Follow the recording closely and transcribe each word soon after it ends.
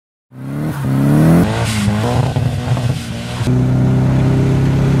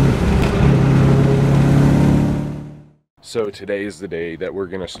So today is the day that we're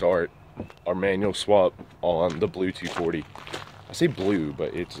gonna start our manual swap on the blue 240. I say blue,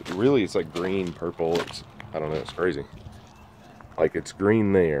 but it's like green, purple. I don't know, it's crazy. Like it's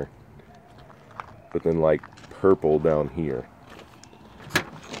green there, but then like purple down here.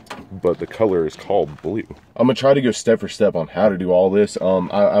 But the color is called blue. I'm gonna try to go step for step on how to do all this.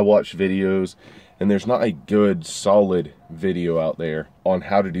 I watched videos, and there's not a good solid video out there on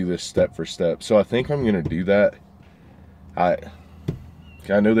how to do this step for step. So I think I'm gonna do that. I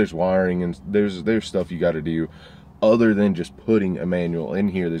know there's wiring and there's stuff you got to do other than just putting a manual in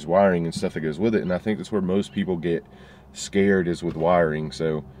here. There's wiring and stuff that goes with it, and I think that's where most people get scared, is with wiring.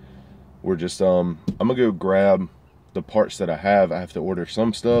 So we're just I'm gonna go grab the parts that I have to order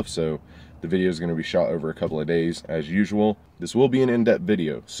some stuff, so the video is going to be shot over a couple of days as usual. This will be an in-depth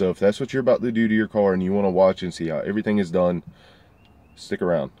video, so if that's what you're about to do to your car and you want to watch and see how everything is done, stick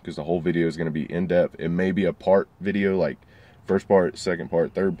around, because the whole video is going to be in-depth. It may be a part video, like first part, second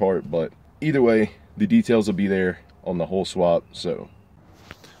part, third part, but either way, the details will be there on the whole swap. So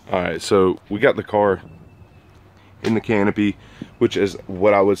all right, so we got the car in the canopy, which is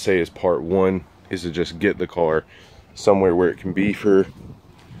what I would say is part one, is to just get the car somewhere where it can be for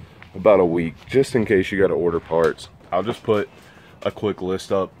about a week, just in case you got to order parts. I'll just put a quick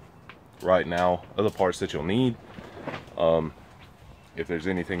list up right now of the parts that you'll need. If there's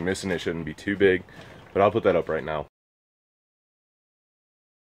anything missing, it shouldn't be too big, but I'll put that up right now.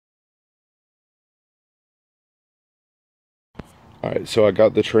 Alright, so I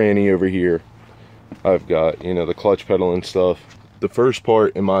got the tranny over here. I've got, you know, the clutch pedal and stuff. The first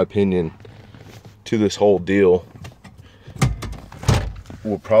part, in my opinion, to this whole deal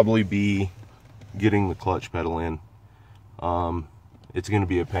will probably be getting the clutch pedal in. It's going to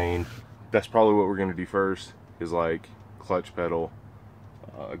be a pain. That's probably what we're going to do first, is like clutch pedal,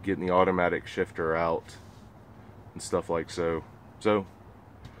 getting the automatic shifter out and stuff like so. So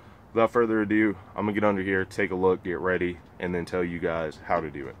without further ado, I'm gonna get under here, take a look, get ready, and then tell you guys how to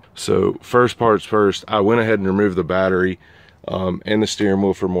do it. So first parts first, I went ahead and removed the battery and the steering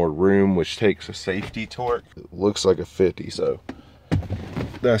wheel for more room, which takes a safety torque. It looks like a 50, so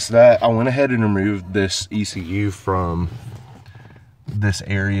that's that. I went ahead and removed this ECU from this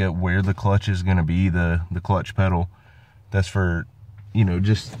area where the clutch is gonna be, the clutch pedal. That's for, you know,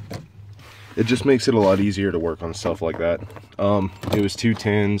 it just makes it a lot easier to work on stuff like that. It was 2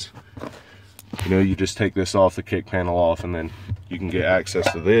 10s. You know, you just take this off, the kick panel off, and then you can get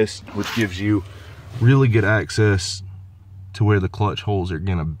access to this, which gives you really good access to where the clutch holes are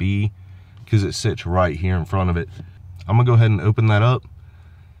gonna be, because it sits right here in front of it. I'm gonna go ahead and open that up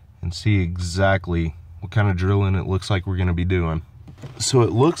and see exactly what kind of drilling it looks like we're gonna be doing. So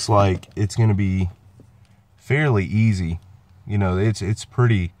it looks like it's gonna be fairly easy. You know, it's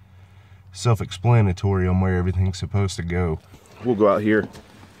pretty self-explanatory on where everything's supposed to go. We'll go out here,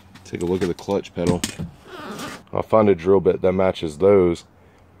 take a look at the clutch pedal. I'll find a drill bit that matches those,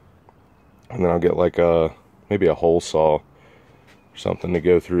 and then I'll get like maybe a hole saw or something to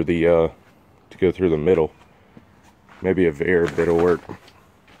go through the middle. Maybe a Veer bit'll work,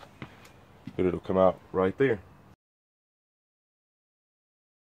 but it'll come out right there.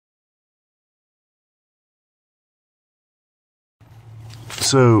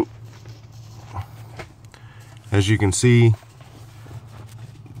 So as you can see,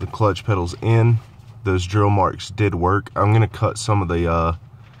 the clutch pedal's in. Those drill marks did work. I'm gonna cut some of the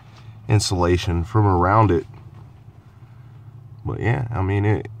insulation from around it, but yeah, I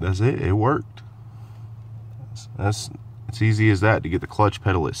mean, that's it. It worked. It's easy as that to get the clutch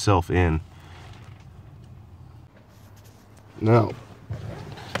pedal itself in. Now,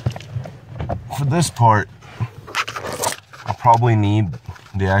 for this part, I'll probably need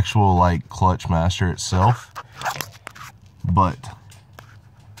the actual like clutch master itself, but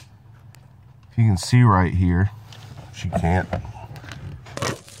if you can see right here, which you can't,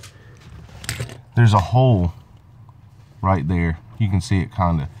 there's a hole right there. You can see it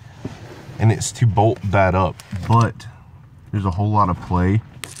kinda, and it's to bolt that up, but there's a whole lot of play.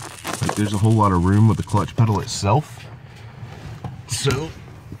 Like, there's a whole lot of room with the clutch pedal itself. So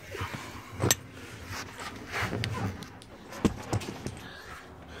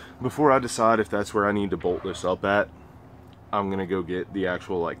before I decide if that's where I need to bolt this up at, I'm gonna go get the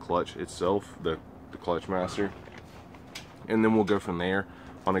actual like clutch itself, the clutch master, and then we'll go from there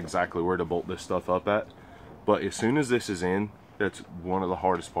on exactly where to bolt this stuff up at. But as soon as this is in, that's one of the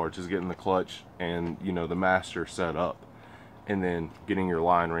hardest parts, is getting the clutch and, you know, the master set up, and then getting your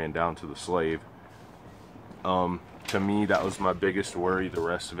line ran down to the slave. To me, that was my biggest worry. The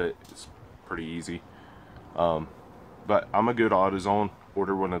rest of it is pretty easy. But I'm gonna go to AutoZone,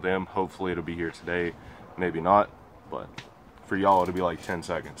 order one of them. Hopefully it'll be here today, maybe not, but for y'all it'll be like 10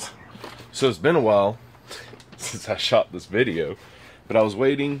 seconds. So it's been a while since I shot this video, but I was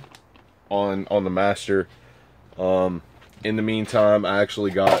waiting on the Master. In the meantime, I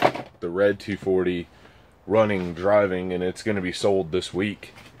actually got the red 240 running, driving, and it's gonna be sold this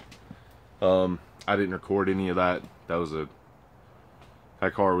week. I didn't record any of that.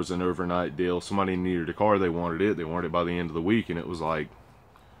 That car was an overnight deal. Somebody needed a car, they wanted it by the end of the week, and it was like,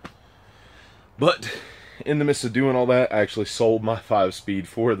 but in the midst of doing all that, I actually sold my 5-speed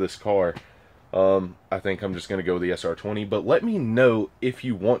for this car. I think I'm just gonna go with the SR20, but let me know if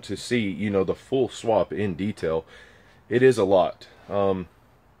you want to see, you know, the full swap in detail. It is a lot, but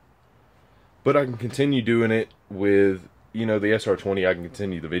I can continue doing it with, you know, the SR20. I can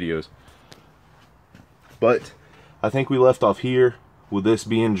continue the videos, but I think we left off here. With this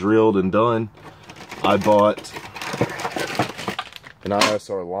being drilled and done, I bought an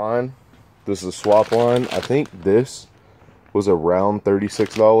ISR line. This is a swap line. I think this was around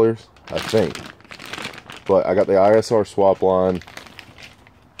 $36, I think. But I got the ISR swap line.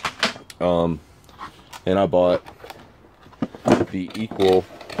 And I bought the equal.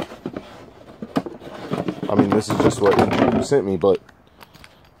 I mean, this is just what you sent me, but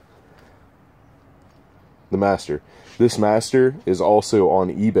the Master. This Master is also on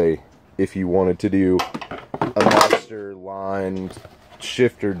eBay if you wanted to do a Master line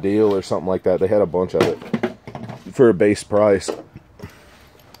shifter deal or something like that. They had a bunch of it for a base price.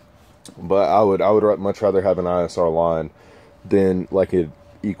 But I would much rather have an ISR line than like an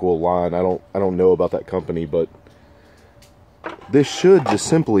equal line. I don't know about that company, but this should just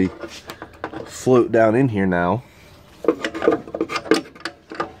simply float down in here now.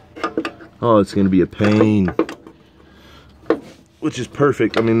 Oh, it's gonna be a pain. Which is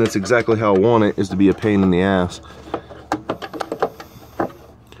perfect. I mean, that's exactly how I want it, is to be a pain in the ass.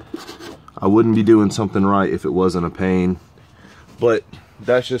 I wouldn't be doing something right if it wasn't a pain. But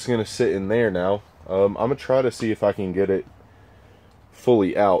that's just gonna sit in there now. I'm gonna try to see if I can get it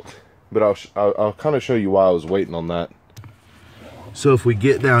fully out, but I'll kind of show you why I was waiting on that. So if we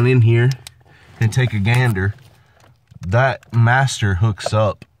get down in here and take a gander, that Master hooks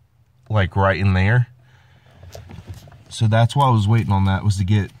up like right in there. So that's why I was waiting on that, was to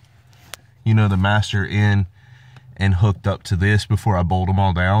get, you know, the Master in and hooked up to this before I bolt them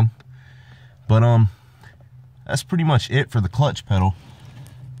all down. But that's pretty much it for the clutch pedal.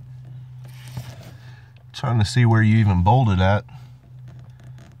 Trying to see where you even bolted at,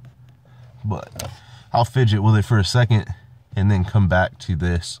 but I'll fidget with it for a second and then come back to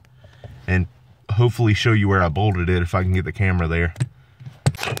this and hopefully show you where I bolted it if I can get the camera there.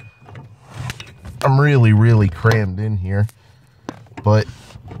 I'm really crammed in here, but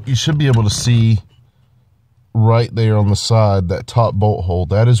you should be able to see right there on the side, that top bolt hole.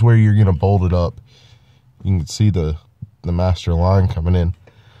 That is where you're gonna bolt it up. You can see the Master line coming in,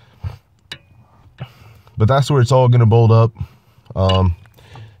 but that's where it's all gonna bolt up.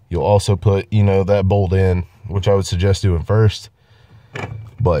 You'll also put, you know, that bolt in, which I would suggest doing first,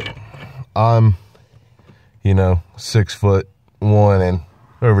 but I'm, you know, 6'1" and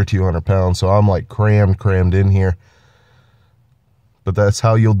over 200 pounds, so I'm like crammed in here. But that's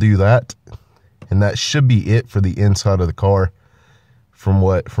how you'll do that, and that should be it for the inside of the car from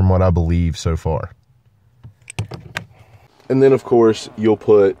what I believe so far. And then of course you'll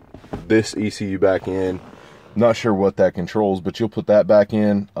put this ECU back in. Not sure what that controls, but you'll put that back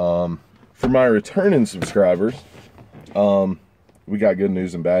in. For my returning subscribers, we got good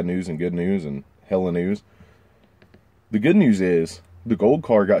news and bad news and good news and hella news. The good news is the gold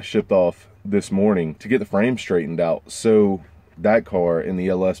car got shipped off this morning to get the frame straightened out. So that car in the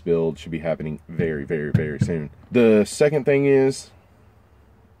LS build should be happening very soon. The second thing is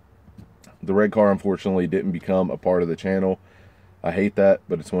the red car unfortunately didn't become a part of the channel. I hate that,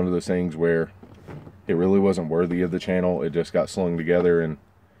 but it's one of those things where it really wasn't worthy of the channel. It just got slung together, and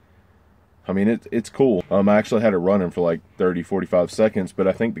I mean, it's cool. I actually had it running for like 30-45 seconds, but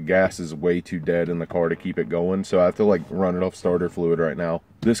I think the gas is way too dead in the car to keep it going, so I have to like run it off starter fluid right now.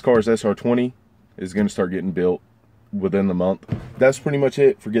 This car's SR20 is going to start getting built within the month. That's pretty much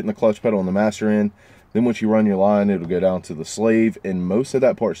it for getting the clutch pedal and the Master in. Then once you run your line, it'll go down to the slave, and most of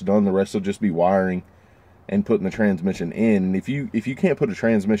that part's done. The rest will just be wiring and putting the transmission in. And if you can't put a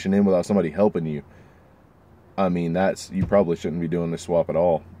transmission in without somebody helping you, I mean, you probably shouldn't be doing this swap at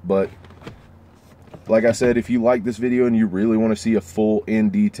all. But like I said, if you like this video and you really want to see a full in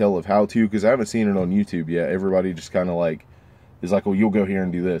detail of how to, because I haven't seen it on YouTube yet, everybody just kind of like is like, well, you'll go here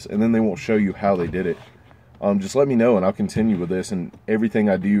and do this, and then they won't show you how they did it. just let me know and I'll continue with this, and everything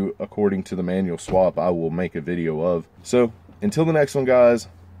I do according to the manual swap I will make a video of. So until the next one, guys,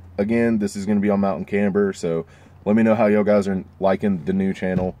 again, this is going to be on Mountain Camber, so let me know how y'all guys are liking the new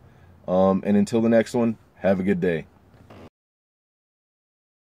channel. And until the next one, have a good day.